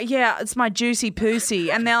 oh, sorry, yeah, it's my juicy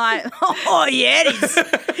pussy. And they're like, oh, yeah, it is.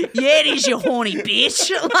 Yeah, it is, you horny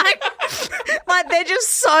bitch. Like they're just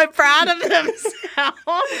so proud of themselves.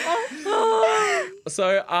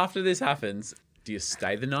 So after this happens, do you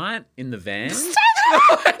stay the night in the van? Stay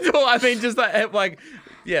I mean, just like,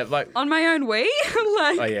 yeah, like. On my own wee?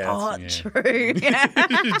 Like, Oh, yeah. Oh, yeah. true.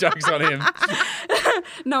 Yeah. Joke's on him.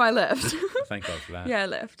 no, I left. Thank God for that. Yeah, I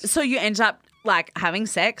left. So you end up like having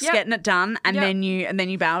sex, Yep. getting it done, and Yep. then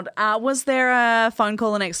you bowed. Was there a phone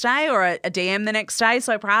call the next day or a DM the next day?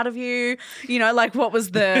 So proud of you. You know, like what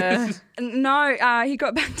was the? No, he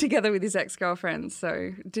got back together with his ex-girlfriend,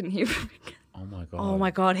 so didn't hear from him again. Oh, my God. Oh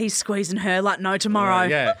my God, he's squeezing her like no tomorrow.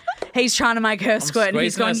 Yeah. He's trying to make her squirt, and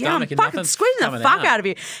he's squeezing going, her "Yeah, I'm stomach and fucking nothing's squeezing the coming fuck out." out of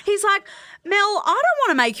you." He's like, "Mel, I don't want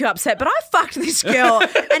to make you upset, but I fucked this girl,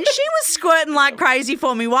 and she was squirting like crazy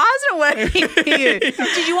for me. Why isn't it working for you?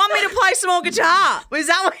 Did you want me to play some more guitar? Was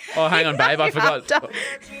that what?" Oh, hang on, babe. I forgot.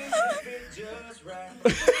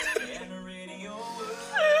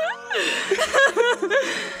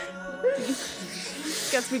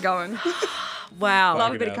 Gets me going. Wow,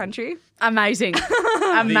 Love a bit it of out. country. amazing,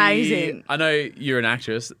 amazing. I know you're an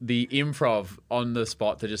actress. The improv on the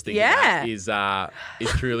spot to just think Yeah. of that is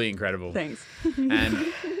truly incredible. Thanks. And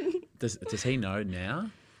does he know now?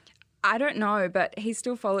 I don't know, but he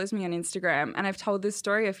still follows me on Instagram, and I've told this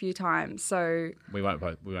story a few times. So, We won't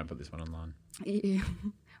put this one online.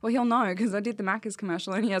 well, he'll know because I did the Macca's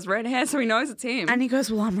commercial, and he has red hair, so he knows it's him. And he goes,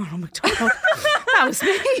 "Well, I'm Ronald McDonald." That was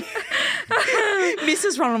me.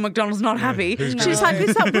 Mrs. Ronald McDonald's not happy. She's like,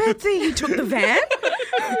 "Is that where he took the van?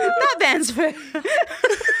 That van's for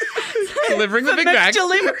Delivering the Big Mac Mac.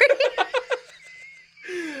 delivery."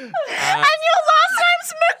 And your last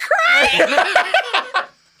name's McRae.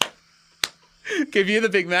 Give you the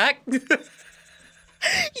Big Mac. You gave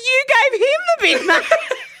him the Big Mac.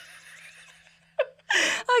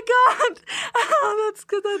 I can't. Oh, that's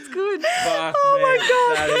good. That's good. Fuck, Oh my man.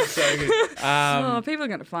 God. That is so good. Oh, people are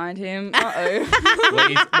going to find him. Uh-oh.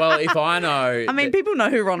 Well, if I know, I mean, people know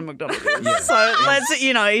who Ronald McDonald is. So let's,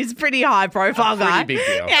 he's a pretty high profile guy. pretty big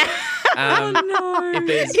deal. Yeah. No. If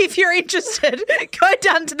there's If you're interested, go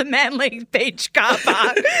down to the Manly Beach car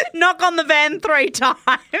park, knock on the van 3 times.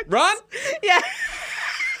 run, Yeah.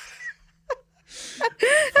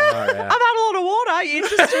 Far out. I've had a lot of water. Are you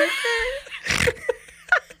interested?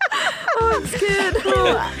 Oh, I'm scared.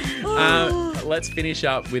 Let's finish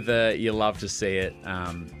up with you love to see it.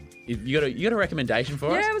 You got a recommendation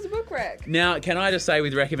for us? Yeah, it was a book rec. Now, can I just say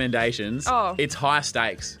with recommendations, it's high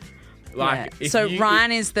stakes. Like, Yeah. if So you-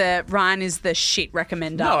 Ryan is the shit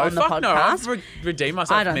recommender no, on the fuck no, podcast. I've redeemed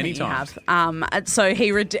myself I don't many think you times. have. So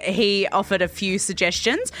he offered a few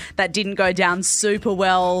suggestions that didn't go down super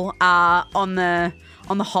well on the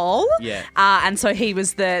whole. Yeah. And so he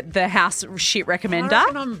was the house shit I recommender.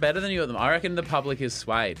 reckon I'm better than you at them. I reckon the public is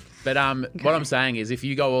swayed. But what I'm saying is, if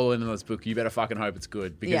you go all in on this book, you better fucking hope it's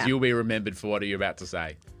good because Yeah. you'll be remembered for what you're about to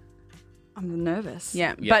say. I'm nervous.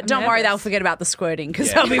 Yeah, Yeah. but don't worry, Nervous. they'll forget about the squirting because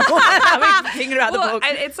Yeah. they'll be thinking about the Well, book.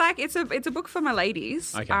 and it's like it's a book for my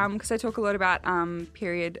ladies. Okay. Because I talk a lot about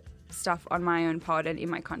period stuff on my own pod and in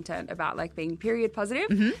my content about like being period positive.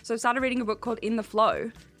 Mm-hmm. So I've started reading a book called In the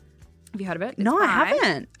Flow. Have you heard of it? No, I by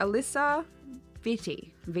haven't. Alyssa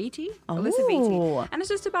Vitti. Alyssa Oh. Vitti. And it's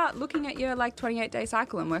just about looking at your like 28-day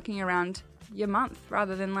cycle and working around your month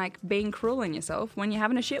rather than like being cruel on yourself when you're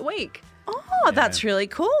having a shit week. Oh, that's really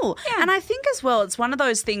cool. Yeah. And I think as well, it's one of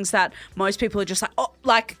those things that most people are just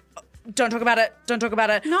like, don't talk about it, don't talk about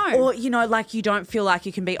it. No. Or, like you don't feel like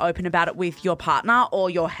you can be open about it with your partner or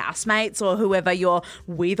your housemates or whoever you're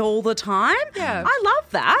with all the time. Yeah. I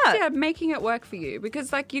love that. Yeah, making it work for you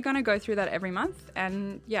because like you're going to go through that every month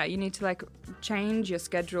and yeah, you need to like change your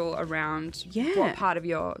schedule around what part of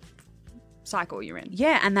your cycle you're in.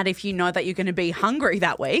 Yeah, and that if you know that you're going to be hungry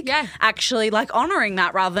that week, Yeah. actually like honouring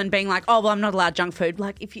that rather than being like, oh, well, I'm not allowed junk food.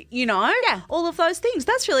 Like if Yeah. all of those things.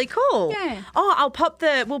 That's really cool. Yeah. Oh,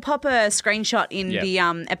 we'll pop a screenshot in the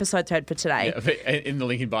episode thread for today. Yeah, in the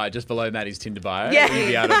link in bio, just below Maddie's Tinder bio, Yeah. you'll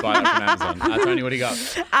be able to buy it from Amazon. Tony, what do you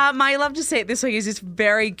got? My You Love to See It this week is this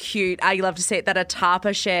very cute You Love to See It that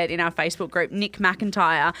Atapa shared in our Facebook group, Nick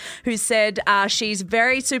McIntyre, who said she's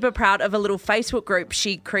very super proud of a little Facebook group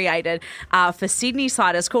she created for Sydney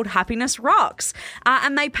siders called Happiness Rocks.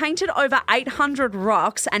 And they painted over 800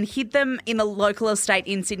 rocks and hid them in a local estate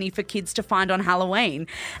in Sydney for kids to find on Halloween.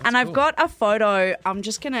 And I've got a photo. I'm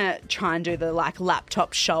just going to try and do the like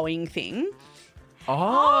laptop showing thing.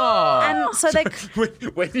 Oh. And so they...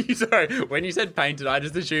 when you said painted, I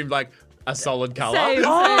just assumed like a solid colour. Same.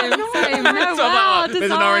 No, So I'm wow, like, oh,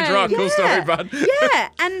 there's an orange rock. Cool story, bud. Yeah,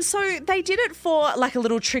 and so they did it for like a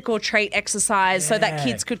little trick or treat exercise so that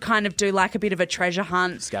kids could kind of do like a bit of a treasure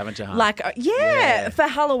hunt. Scavenger hunt. Like, for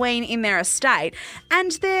Halloween in their estate.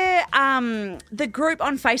 And their the group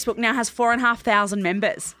on Facebook now has 4,500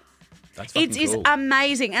 members. That's It fucking is cool.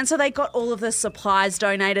 amazing. And so they got all of the supplies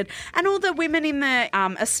donated, and all the women in the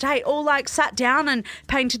estate all like sat down and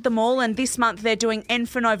painted them all. And this month they're doing N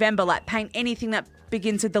for November, like paint anything that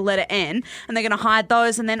begins with the letter N, and they're going to hide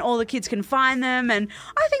those, and then all the kids can find them. And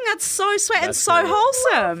I think that's so sweet and so cool.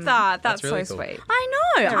 wholesome. That's really so cool. sweet. I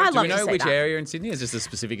know. I Do love we to know see which that. area in Sydney? Is this a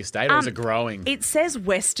specific estate or is it growing? It says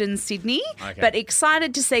Western Sydney, Okay. but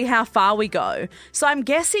excited to see how far we go. So I'm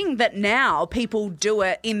guessing that now people do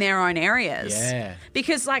it in their own areas. Yeah.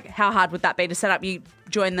 Because, like, how hard would that be to set up? You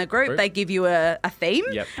join the group, they give you a theme,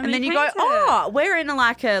 Yep. and then you go, we're in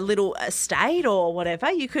a little estate or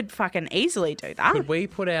whatever. You could fucking easily do that. Could we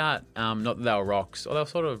put out, not that they were rocks, or they were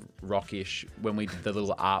sort of rockish when we did the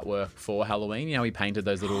little artwork for Halloween? You know, we painted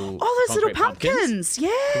those little those little concrete pumpkins. Yeah.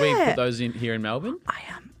 Could we put those in here in Melbourne? I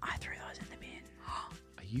threw those in the bin.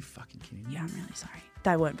 Are you fucking kidding me? Yeah, I'm really sorry.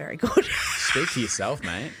 They weren't very good. Speak to yourself,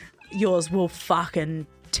 mate. Yours were fucking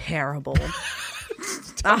terrible.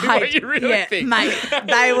 me what you really think. Mate,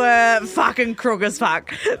 they were fucking crook as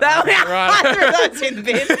fuck. I threw those in the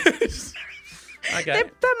bin. Okay. They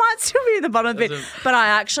might still be in the bottom of the bin. That's But I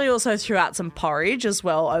actually also threw out some porridge as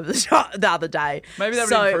well over the other day. Maybe that would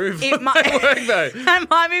So improve it might, their work, though. That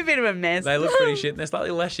might be a bit of a mess. They look pretty shit. And they're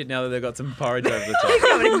slightly less shit now that they've got some porridge over the top.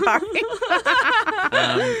 Covered in porridge.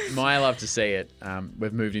 Maya loved to see it.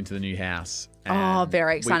 We've moved into the new house. Oh, and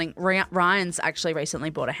very we- exciting. Ryan's actually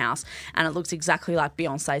recently bought a house and it looks exactly like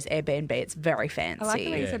Beyonce's Airbnb. It's very fancy. I like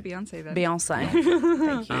the way you said Beyonce then. Beyonce.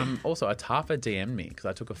 Thank you. Also, Atafa DM'd me because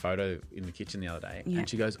I took a photo in the kitchen the other day, and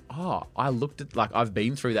she goes, "Oh, I looked at I've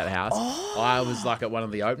been through that house. I was like at one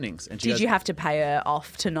of the openings." And she Did goes, you have to pay her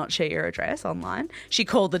off to not share your address online? She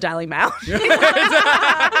called the Daily Mail.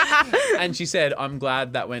 and she said, "I'm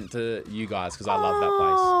glad that went to you guys because I love that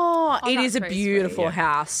place." Oh, it that's is a very beautiful sweet.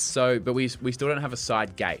 house. So, but we still don't have a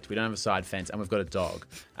side gate. We don't have a side fence, and we've got a dog.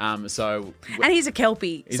 So And he's a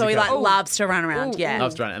Kelpie, so he Kelpie. loves to run around. Yeah.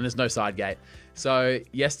 loves to run, and there's no side gate. So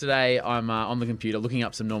yesterday, I'm on the computer looking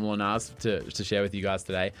up some normal anars to share with you guys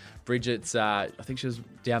today. Bridget's, I think she was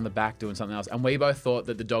down the back doing something else, and we both thought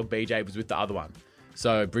that the dog BJ was with the other one.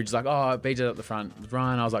 So Bridget's like, "Oh, BJ's up the front with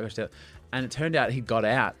Ryan." I was like, "Oh, and it turned out he got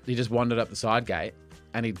out. He just wandered up the side gate,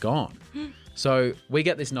 and he'd gone. So we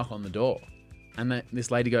get this knock on the door, and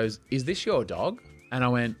this lady goes, "Is this your dog?" And I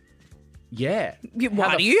went, "Yeah."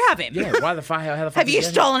 Why do you have him? Yeah, why the fuck? How the fuck Have did you get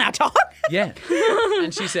him? stolen our dog? Yeah.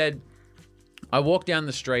 And she said, "I walked down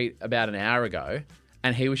the street about an hour ago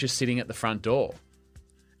and he was just sitting at the front door."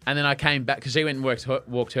 And then I came back because she went and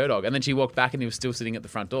walked her dog. And then she walked back and he was still sitting at the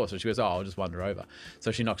front door. So she goes, "Oh, I'll just wander over."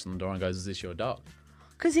 So she knocks on the door and goes, "Is this your dog?"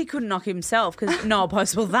 Because he couldn't knock himself because no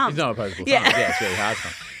opposable thumb. He's not opposable. Yeah. Yeah, it's really hard for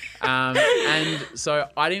him. And so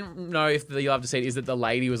I didn't know if the love to see it is that the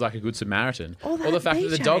lady was like a good Samaritan or the fact that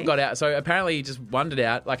the BJ. dog got out. So apparently he just wandered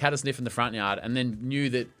out, like had a sniff in the front yard and then knew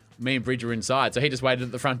that me and Bridget were inside. So he just waited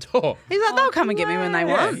at the front door. He's like, they'll come and get me when they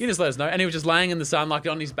Yeah, want. you just let us know. And he was just laying in the sun, like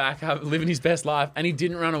on his back, living his best life, and he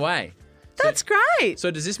didn't run away. That's great.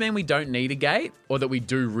 So does this mean we don't need a gate, or that we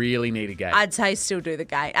do really need a gate? I'd say still do the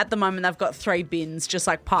gate. At the moment, they've got 3 bins just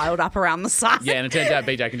like piled up around the side. Yeah, and it turns out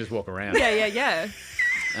BJ can just walk around. Yeah.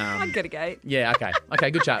 I'd get a gate. Yeah, okay. Okay,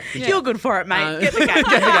 good chat. Good You're good for it, mate. Get the gate. Get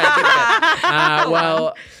the gate.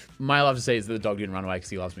 Well, my love to see is that the dog didn't run away because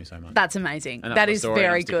he loves me so much. That's amazing. And that's That my is story, and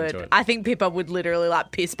very I'm sticking to good. it. I think Pippa would literally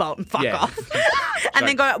like piss bolt and fuck Yeah. off. And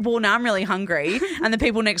then go, well, now I'm really hungry and the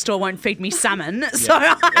people next door won't feed me salmon. So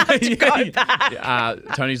I have to go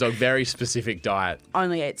back. Tony's dog, very specific diet.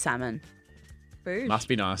 Only eat salmon. Food. Must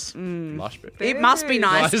be nice. Lush bit. It must be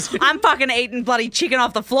nice. Nice. I'm fucking eating bloody chicken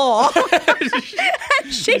off the floor.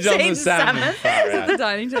 And she's on the eating salmon. Far out. The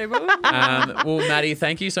dining table. Well, Maddy,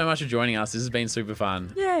 thank you so much for joining us. This has been super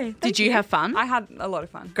fun. Yay. Did you have fun? I had a lot of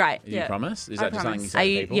fun. Great. You Yeah. promise? Is I that just something you promise. say Are to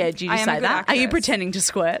you, people? yeah, did you I am a say good that? Are you actress. pretending to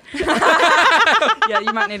squirt? Yeah,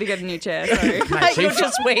 you might need to get a new chair. Sorry. You're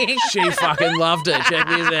just weeing. She fucking loved it. Check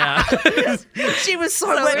this out. She was so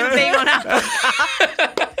wet being on her.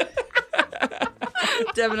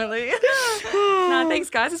 Definitely. No, thanks,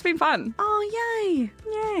 guys. It's been fun. Oh, yay.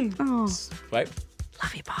 Yay. Oh, Wait.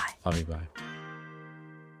 love you, bye. Love you, bye.